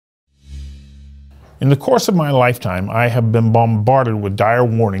In the course of my lifetime, I have been bombarded with dire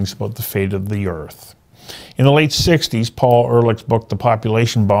warnings about the fate of the Earth. In the late 60s, Paul Ehrlich's book, The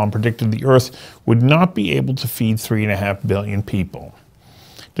Population Bomb, predicted the Earth would not be able to feed 3.5 billion people.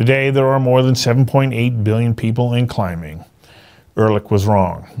 Today, there are more than 7.8 billion people and climbing. Ehrlich was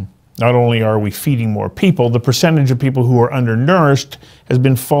wrong. Not only are we feeding more people, the percentage of people who are undernourished has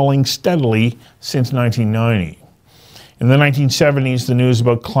been falling steadily since 1990. In the 1970s, the news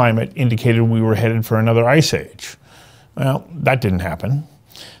about climate indicated we were headed for another ice age. Well, that didn't happen.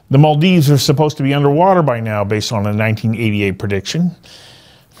 The Maldives are supposed to be underwater by now, based on a 1988 prediction.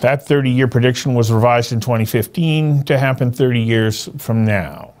 That 30-year prediction was revised in 2015 to happen 30 years from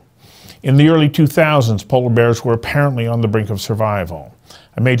now. In the early 2000s, polar bears were apparently on the brink of survival.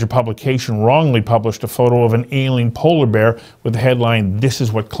 A major publication wrongly published a photo of an ailing polar bear with the headline, "This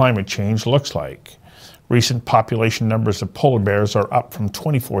is what climate change looks like." Recent population numbers of polar bears are up from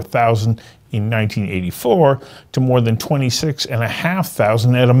 24,000 in 1984 to more than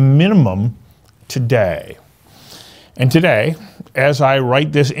 26,500 at a minimum today. And today, as I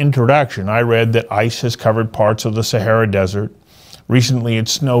write this introduction, I read that ice has covered parts of the Sahara Desert. Recently it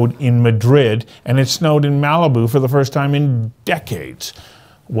snowed in Madrid, and it snowed in Malibu for the first time in decades.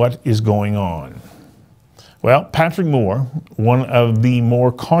 What is going on? Well, Patrick Moore, one of the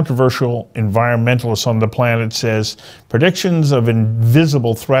more controversial environmentalists on the planet, says predictions of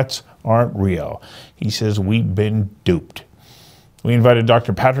invisible threats aren't real. He says we've been duped. We invited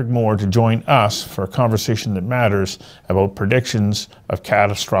Dr. Patrick Moore to join us for a conversation that matters about predictions of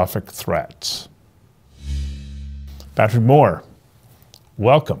catastrophic threats. Patrick Moore,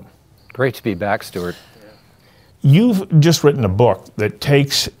 welcome. Great to be back, Stuart. You've just written a book that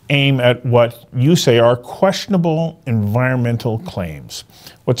takes aim at what you say are questionable environmental claims.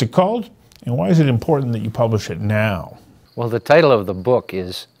 What's it called, and why is it important that you publish it now? Well, the title of the book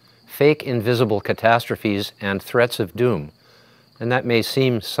is Fake Invisible Catastrophes and Threats of Doom. And that may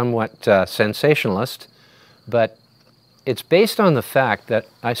seem somewhat sensationalist, but it's based on the fact that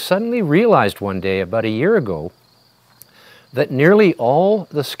I suddenly realized one day, about a year ago, that nearly all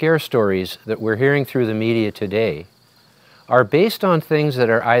the scare stories that we're hearing through the media today are based on things that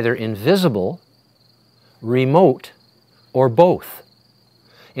are either invisible, remote, or both.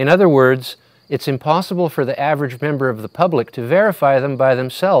 In other words, it's impossible for the average member of the public to verify them by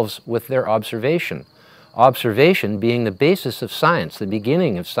themselves with their observation. Observation being the basis of science, the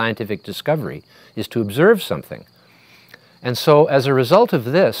beginning of scientific discovery, is to observe something. And so as a result of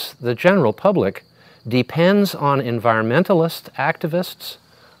this, the general public depends on environmentalist activists,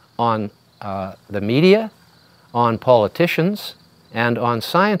 on the media, on politicians, and on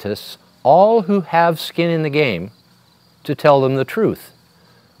scientists, all who have skin in the game, to tell them the truth,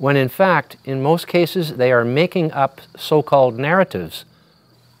 when in fact, in most cases, they are making up so-called narratives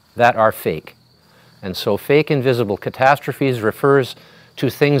that are fake. And so fake invisible catastrophes refers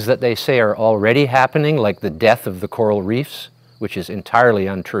to things that they say are already happening, like the death of the coral reefs, which is entirely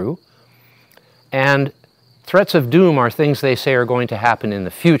untrue. And threats of doom are things they say are going to happen in the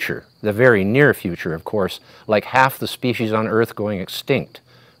future, the very near future, of course, like half the species on Earth going extinct,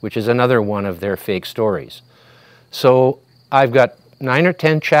 which is another one of their fake stories. So I've got 9 or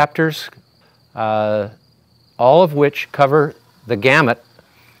 10 chapters, all of which cover the gamut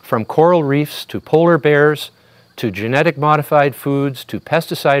from coral reefs to polar bears to genetic modified foods to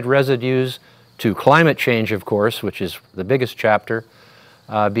pesticide residues to climate change, of course, which is the biggest chapter,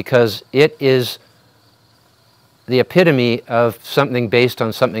 because it is the epitome of something based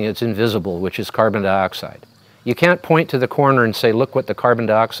on something that's invisible, which is carbon dioxide. You can't point to the corner and say, look what the carbon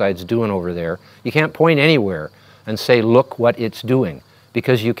dioxide's doing over there. You can't point anywhere and say, look what it's doing,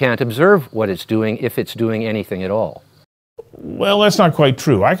 because you can't observe what it's doing if it's doing anything at all. Well, that's not quite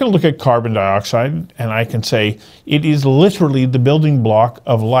true. I can look at carbon dioxide and I can say it is literally the building block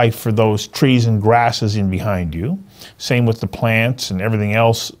of life for those trees and grasses in behind you. Same with the plants and everything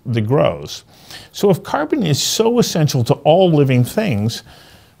else that grows. So if carbon is so essential to all living things,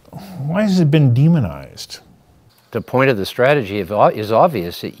 why has it been demonized? The point of the strategy is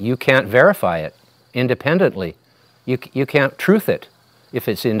obvious. You can't verify it independently. You can't truth it if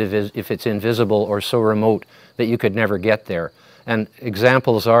it's invisible or so remote that you could never get there. And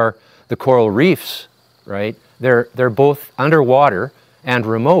examples are the coral reefs, right? They're both underwater and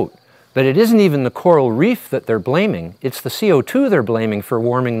remote. But it isn't even the coral reef that they're blaming. It's the CO2 they're blaming for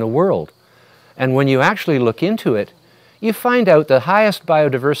warming the world. And when you actually look into it, you find out the highest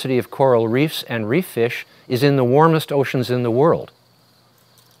biodiversity of coral reefs and reef fish is in the warmest oceans in the world.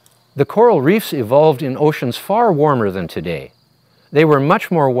 The coral reefs evolved in oceans far warmer than today. They were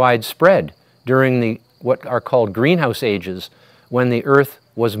much more widespread during what are called greenhouse ages, when the Earth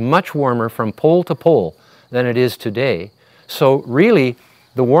was much warmer from pole to pole than it is today. So really,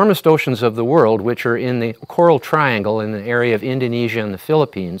 the warmest oceans of the world, which are in the Coral Triangle in the area of Indonesia and the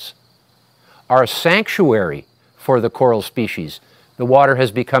Philippines, are a sanctuary for the coral species. The water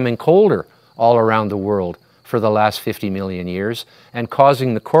has becoming colder all around the world for the last 50 million years and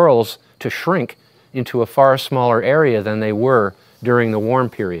causing the corals to shrink into a far smaller area than they were during the warm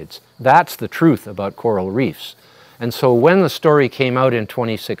periods. That's the truth about coral reefs. And so when the story came out in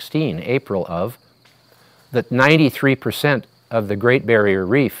 2016, April of, that 93% of the Great Barrier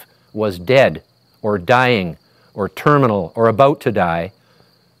Reef was dead or dying or terminal or about to die,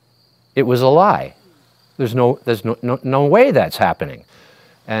 it was a lie. There's no way that's happening.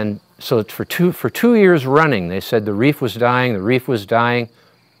 And so for two years running, they said the reef was dying, the reef was dying.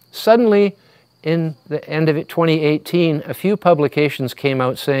 Suddenly, in the end of 2018, a few publications came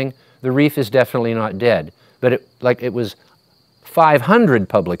out saying the reef is definitely not dead. But it was 500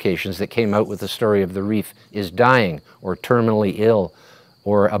 publications that came out with the story of the reef is dying or terminally ill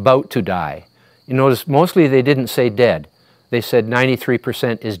or about to die. You notice mostly they didn't say dead. They said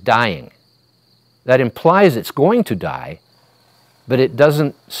 93% is dying. That implies it's going to die, but it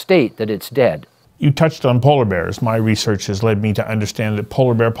doesn't state that it's dead. You touched on polar bears. My research has led me to understand that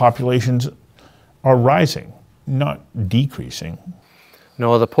polar bear populations are rising, not decreasing.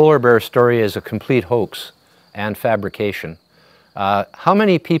 No, the polar bear story is a complete hoax and fabrication. How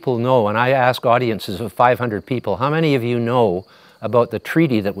many people know, and I ask audiences of 500 people, how many of you know about the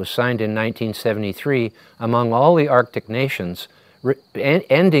treaty that was signed in 1973 among all the Arctic nations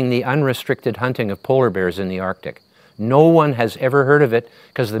ending the unrestricted hunting of polar bears in the Arctic? No one has ever heard of it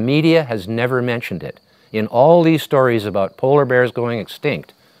because the media has never mentioned it. In all these stories about polar bears going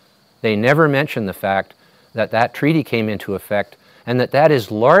extinct, they never mention the fact that that treaty came into effect and that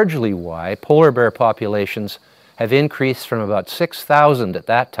is largely why polar bear populations have increased from about 6,000 at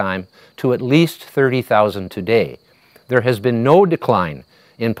that time to at least 30,000 today. There has been no decline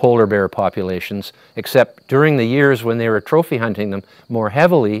in polar bear populations, except during the years when they were trophy hunting them more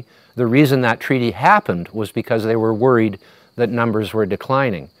heavily. The reason that treaty happened was because they were worried that numbers were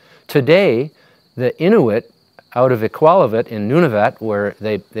declining. Today, the Inuit out of Iqaluit in Nunavut, where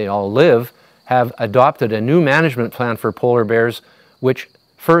they all live, have adopted a new management plan for polar bears, which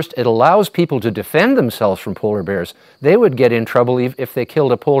first, it allows people to defend themselves from polar bears. They would get in trouble if they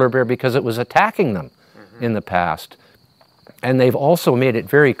killed a polar bear because it was attacking them in the past. And they've also made it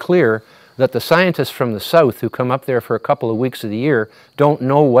very clear that the scientists from the south who come up there for a couple of weeks of the year don't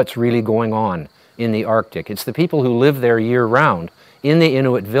know what's really going on in the Arctic. It's the people who live there year-round in the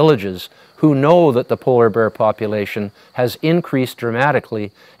Inuit villages who know that the polar bear population has increased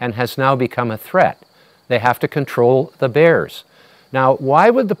dramatically and has now become a threat. They have to control the bears. Now, why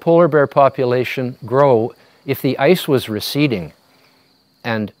would the polar bear population grow if the ice was receding?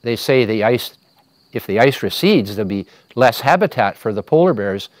 And they say if the ice recedes, there'll be less habitat for the polar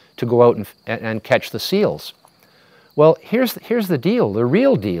bears to go out and catch the seals. Well, here's the deal. The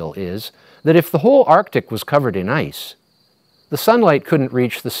real deal is that if the whole Arctic was covered in ice, the sunlight couldn't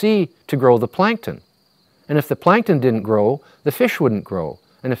reach the sea to grow the plankton. And if the plankton didn't grow, the fish wouldn't grow.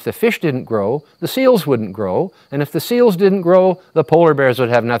 And if the fish didn't grow, the seals wouldn't grow. And if the seals didn't grow, the polar bears would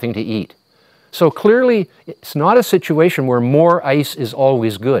have nothing to eat. So clearly, it's not a situation where more ice is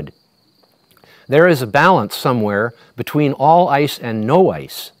always good. There is a balance somewhere between all ice and no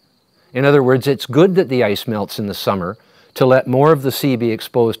ice. In other words, it's good that the ice melts in the summer to let more of the sea be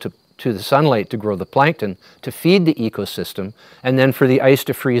exposed to the sunlight to grow the plankton, to feed the ecosystem, and then for the ice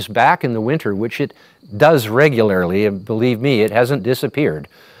to freeze back in the winter, which it does regularly, and believe me, it hasn't disappeared.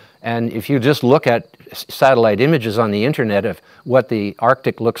 And if you just look at satellite images on the internet of what the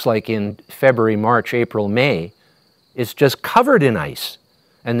Arctic looks like in February, March, April, May, it's just covered in ice.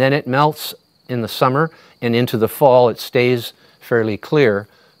 And then it melts in the summer, and into the fall it stays fairly clear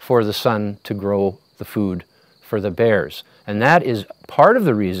for the sun to grow the food for the bears. And that is part of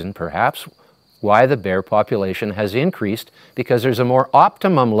the reason, perhaps, why the bear population has increased, because there's a more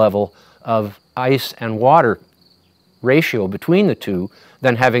optimum level of ice and water ratio between the two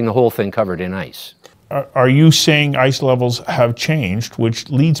than having the whole thing covered in ice. Are you saying ice levels have changed, which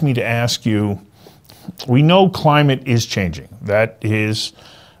leads me to ask you, we know climate is changing. That is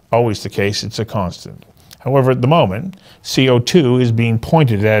always the case. It's a constant. However, at the moment, CO2 is being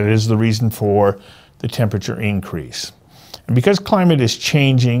pointed at as the reason for the temperature increase. And because climate is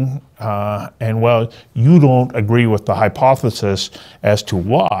changing, and well, you don't agree with the hypothesis as to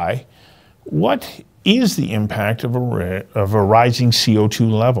why, what is the impact of a rising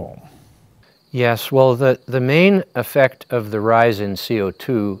CO2 level? Yes, well, the main effect of the rise in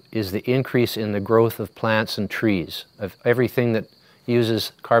CO2 is the increase in the growth of plants and trees, of everything that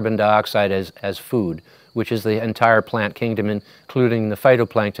uses carbon dioxide as food, which is the entire plant kingdom, including the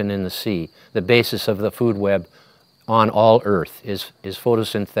phytoplankton in the sea. The basis of the food web on all Earth is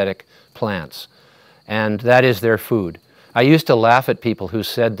photosynthetic plants, and that is their food. I used to laugh at people who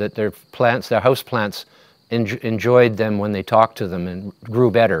said that their house plants enjoyed them when they talked to them and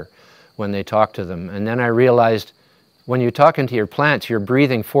grew better when they talked to them. And then I realized when you're talking to your plants, you're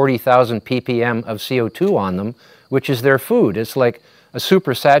breathing 40,000 ppm of CO2 on them, which is their food. It's like a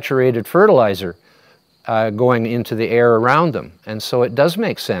supersaturated fertilizer going into the air around them. And so it does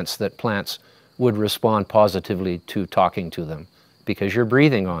make sense that plants would respond positively to talking to them because you're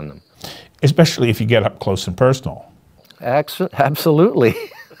breathing on them. Especially if you get up close and personal. Absolutely.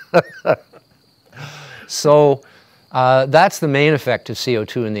 So that's the main effect of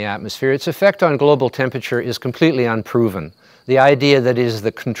CO2 in the atmosphere. Its effect on global temperature is completely unproven. The idea that it is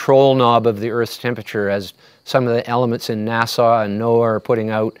the control knob of the Earth's temperature, as some of the elements in NASA and NOAA are putting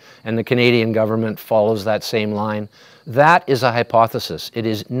out, and the Canadian government follows that same line, that is a hypothesis. It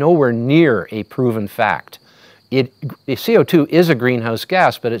is nowhere near a proven fact. CO2 is a greenhouse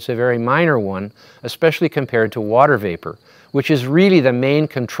gas, but it's a very minor one, especially compared to water vapor, which is really the main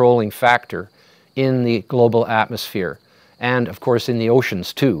controlling factor in the global atmosphere, and of course in the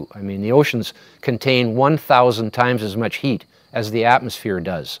oceans too. I mean, the oceans contain 1,000 times as much heat as the atmosphere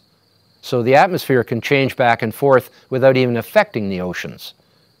does. So the atmosphere can change back and forth without even affecting the oceans.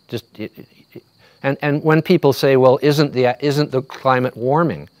 And when people say, well, isn't the climate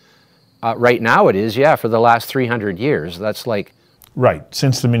warming? Right now it is, yeah, for the last 300 years. That's like... Right,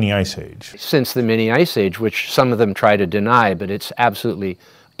 since the mini ice age. Since the mini ice age, which some of them try to deny, but it's absolutely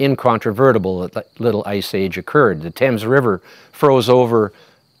incontrovertible that little ice age occurred. The Thames River froze over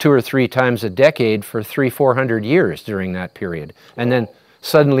 2 or 3 times a decade for 300-400 years during that period. And then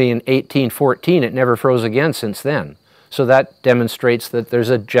suddenly in 1814 it never froze again since then. So that demonstrates that there's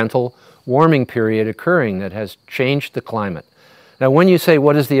a gentle warming period occurring that has changed the climate. Now when you say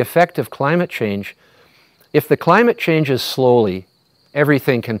what is the effect of climate change, if the climate changes slowly,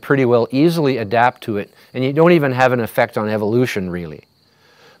 everything can pretty well easily adapt to it, and you don't even have an effect on evolution really.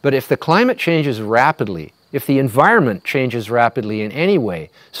 But if the climate changes rapidly, if the environment changes rapidly in any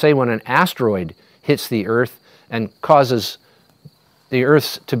way, say when an asteroid hits the Earth and causes the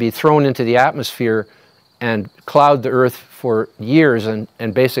Earth to be thrown into the atmosphere and cloud the Earth for years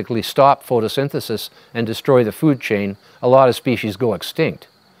and basically stop photosynthesis and destroy the food chain, a lot of species go extinct.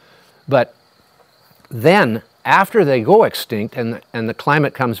 But then, after they go extinct and the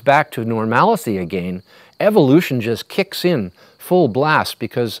climate comes back to normalcy again, evolution just kicks in full blast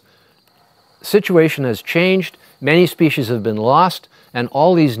because the situation has changed, many species have been lost, and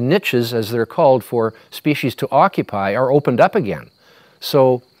all these niches, as they're called, for species to occupy are opened up again.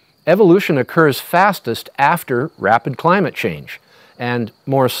 So evolution occurs fastest after rapid climate change and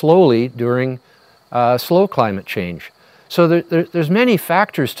more slowly during slow climate change. So there's many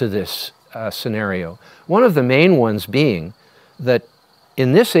factors to this scenario. One of the main ones being that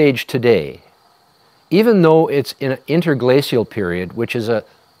in this age today, even though it's in an interglacial period, which is a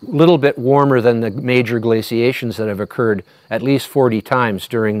little bit warmer than the major glaciations that have occurred at least 40 times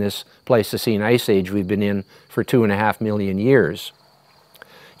during this Pleistocene ice age we've been in for 2.5 million years,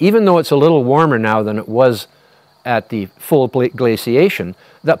 even though it's a little warmer now than it was at the full glaciation,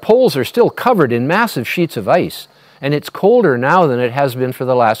 the poles are still covered in massive sheets of ice, and it's colder now than it has been for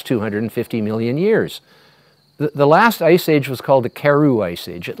the last 250 million years. The last ice age was called the Karoo Ice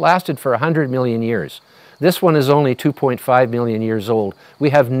Age. It lasted for 100 million years. This one is only 2.5 million years old. We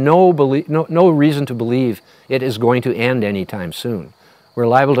have no reason to believe it is going to end anytime soon. We're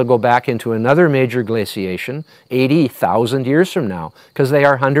liable to go back into another major glaciation 80,000 years from now because they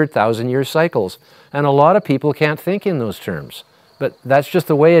are 100,000-year cycles. And a lot of people can't think in those terms. But that's just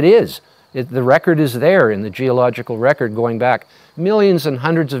the way it is. The record is there in the geological record going back millions and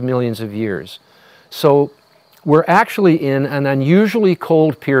hundreds of millions of years. So we're actually in an unusually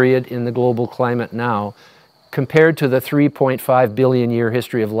cold period in the global climate now compared to the 3.5 billion year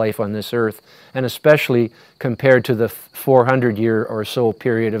history of life on this Earth, and especially compared to the 400-year or so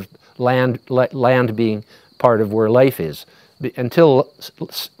period of land being part of where life is. Until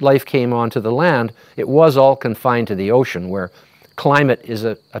life came onto the land, it was all confined to the ocean, where climate is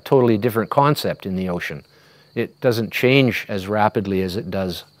a totally different concept in the ocean. It doesn't change as rapidly as it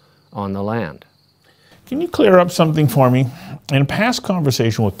does on the land. Can you clear up something for me? In a past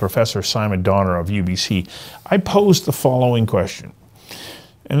conversation with Professor Simon Donner of UBC, I posed the following question.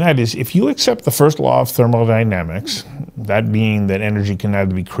 And that is, if you accept the first law of thermodynamics, that being that energy can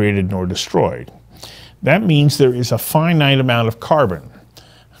neither be created nor destroyed, that means there is a finite amount of carbon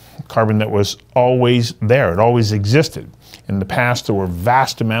that was always there, it always existed. In the past, there were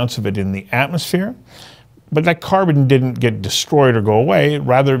vast amounts of it in the atmosphere, but that carbon didn't get destroyed or go away.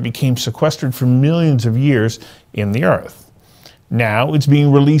 Rather, it became sequestered for millions of years in the Earth. Now it's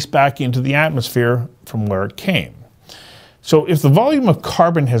being released back into the atmosphere from where it came. So if the volume of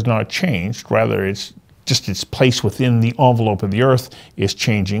carbon has not changed, rather it's just its place within the envelope of the Earth is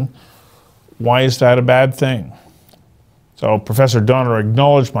changing, why is that a bad thing? So Professor Donner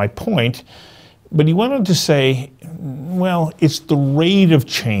acknowledged my point, but he went on to say, well, it's the rate of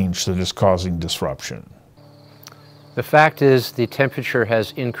change that is causing disruption. The fact is the temperature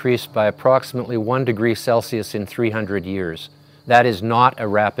has increased by approximately 1 degree Celsius in 300 years. That is not a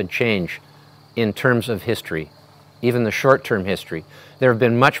rapid change in terms of history, even the short-term history. There have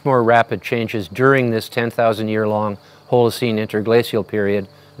been much more rapid changes during this 10,000 year long Holocene interglacial period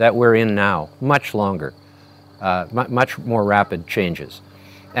that we're in now, much longer, much more rapid changes.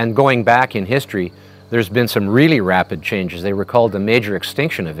 And going back in history, there's been some really rapid changes. They were called the major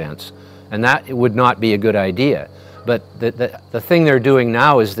extinction events, and that would not be a good idea. But the thing they're doing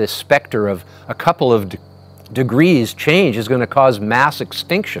now is this specter of a couple of degrees change is going to cause mass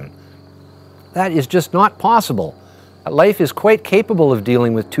extinction. That is just not possible. Life is quite capable of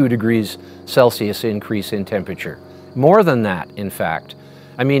dealing with 2 degrees Celsius increase in temperature. More than that, in fact.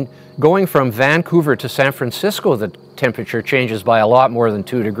 I mean, going from Vancouver to San Francisco, the temperature changes by a lot more than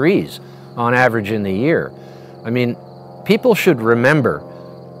 2 degrees on average in the year. I mean, people should remember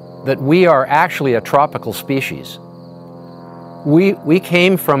that we are actually a tropical species. We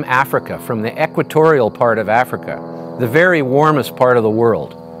came from Africa, from the equatorial part of Africa, the very warmest part of the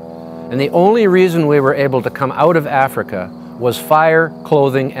world. And the only reason we were able to come out of Africa was fire,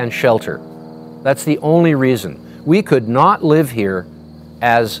 clothing, and shelter. That's the only reason. We could not live here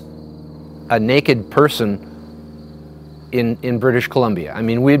as a naked person in British Columbia. I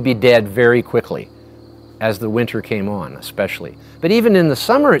mean, we'd be dead very quickly as the winter came on, especially. But even in the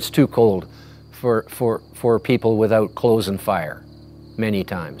summer, it's too cold for people without clothes and fire, many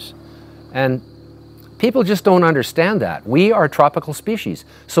times. And people just don't understand that. We are a tropical species.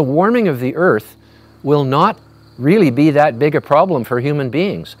 So warming of the Earth will not really be that big a problem for human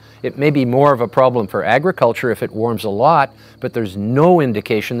beings. It may be more of a problem for agriculture if it warms a lot, but there's no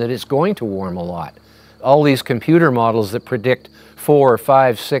indication that it's going to warm a lot. All these computer models that predict 4,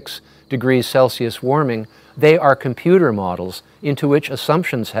 5, 6 degrees Celsius warming, they are computer models into which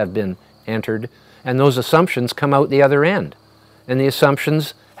assumptions have been entered, and those assumptions come out the other end. And the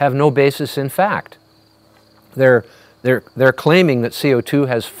assumptions have no basis in fact. They're claiming that CO2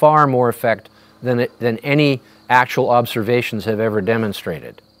 has far more effect than any actual observations have ever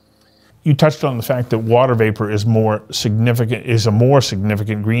demonstrated. You touched on the fact that water vapor is a more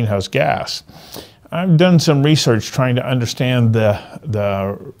significant greenhouse gas. I've done some research trying to understand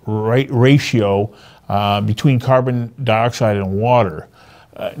the ratio between carbon dioxide and water.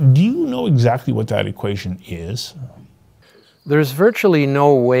 Do you know exactly what that equation is? There's virtually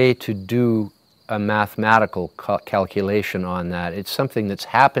no way to do a mathematical calculation on that. It's something that's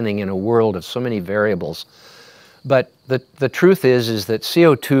happening in a world of so many variables. But the truth is that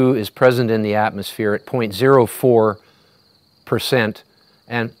CO2 is present in the atmosphere at 0.04%,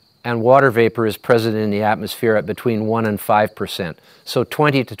 and water vapor is present in the atmosphere at between 1 and 5%, so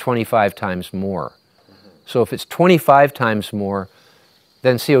 20 to 25 times more. So if it's 25 times more,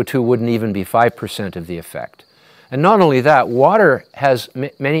 then CO2 wouldn't even be 5% of the effect. And not only that, water has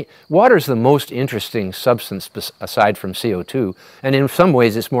water is the most interesting substance aside from CO2, and in some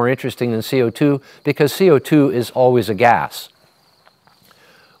ways it's more interesting than CO2 because CO2 is always a gas.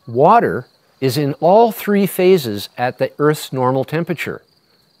 Water is in all 3 phases at the Earth's normal temperature,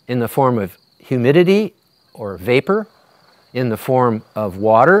 in the form of humidity or vapor, in the form of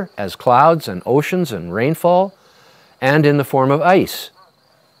water as clouds and oceans and rainfall, and in the form of ice,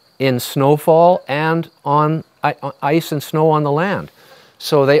 in snowfall and on ice and snow on the land.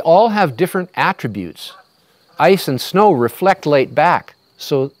 So they all have different attributes. Ice and snow reflect light back,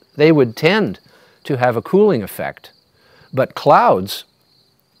 so they would tend to have a cooling effect. But clouds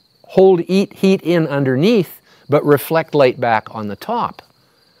hold heat in underneath, but reflect light back on the top.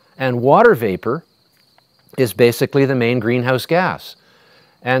 And water vapor is basically the main greenhouse gas.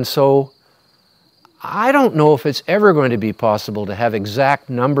 And so I don't know if it's ever going to be possible to have exact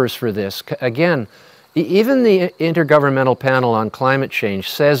numbers for this. Again, even the Intergovernmental Panel on Climate Change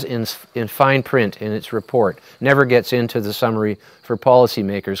says in fine print in its report, never gets into the summary for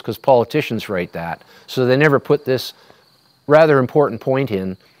policymakers because politicians write that. So they never put this rather important point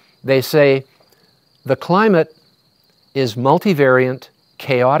in. They say the climate is multivariant,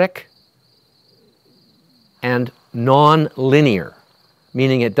 chaotic, and non-linear,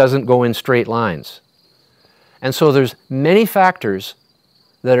 meaning it doesn't go in straight lines. And so there's many factors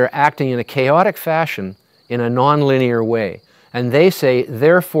that are acting in a chaotic fashion in a nonlinear way. And they say,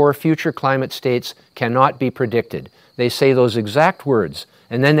 therefore, future climate states cannot be predicted. They say those exact words,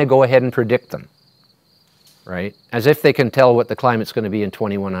 and then they go ahead and predict them, right? As if they can tell what the climate's going to be in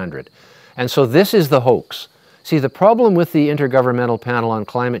 2100. And so this is the hoax. See, the problem with the Intergovernmental Panel on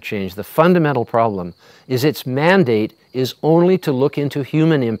Climate Change, the fundamental problem, is its mandate is only to look into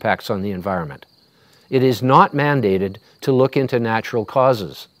human impacts on the environment. It is not mandated to look into natural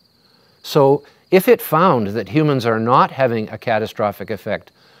causes. So if it found that humans are not having a catastrophic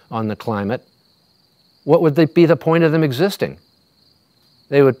effect on the climate, what would be the point of them existing?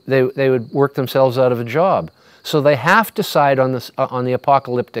 They would work themselves out of a job. So they have to side on the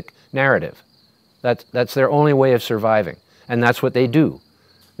apocalyptic narrative. That's their only way of surviving. And that's what they do.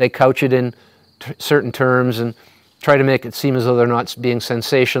 They couch it in certain terms and try to make it seem as though they're not being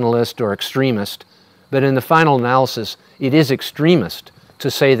sensationalist or extremist. But in the final analysis, it is extremist to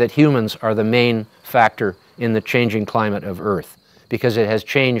say that humans are the main factor in the changing climate of Earth, because it has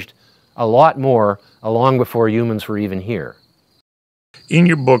changed a lot more long before humans were even here. In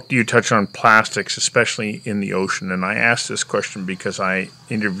your book, you touch on plastics, especially in the ocean. And I asked this question because I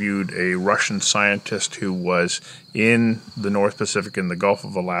interviewed a Russian scientist who was in the North Pacific and the Gulf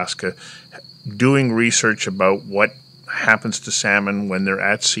of Alaska doing research about what happens to salmon when they're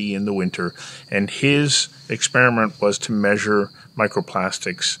at sea in the winter. And his experiment was to measure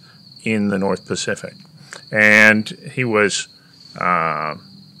microplastics in the North Pacific. And he was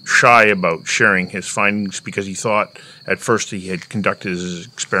shy about sharing his findings because he thought at first he had conducted his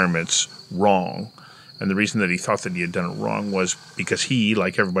experiments wrong. And the reason that he thought that he had done it wrong was because he,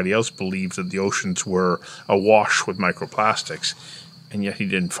 like everybody else, believed that the oceans were awash with microplastics, and yet he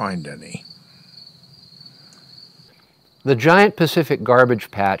didn't find any. The giant Pacific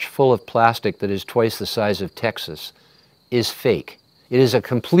garbage patch full of plastic that is twice the size of Texas is fake. It is a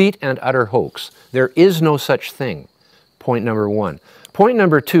complete and utter hoax. There is no such thing. Point number one. Point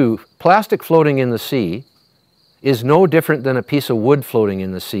number two, plastic floating in the sea is no different than a piece of wood floating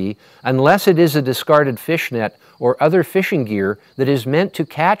in the sea, unless it is a discarded fish net or other fishing gear that is meant to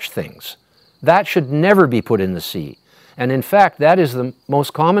catch things. That should never be put in the sea. And in fact, that is the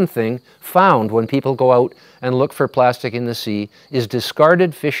most common thing found when people go out and look for plastic in the sea, is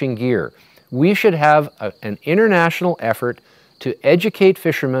discarded fishing gear. We should have an international effort to educate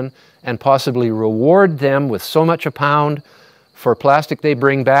fishermen and possibly reward them with so much a pound for plastic they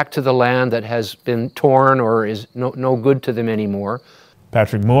bring back to the land that has been torn or is no good to them anymore.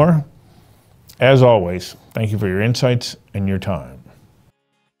 Patrick Moore, as always, thank you for your insights and your time.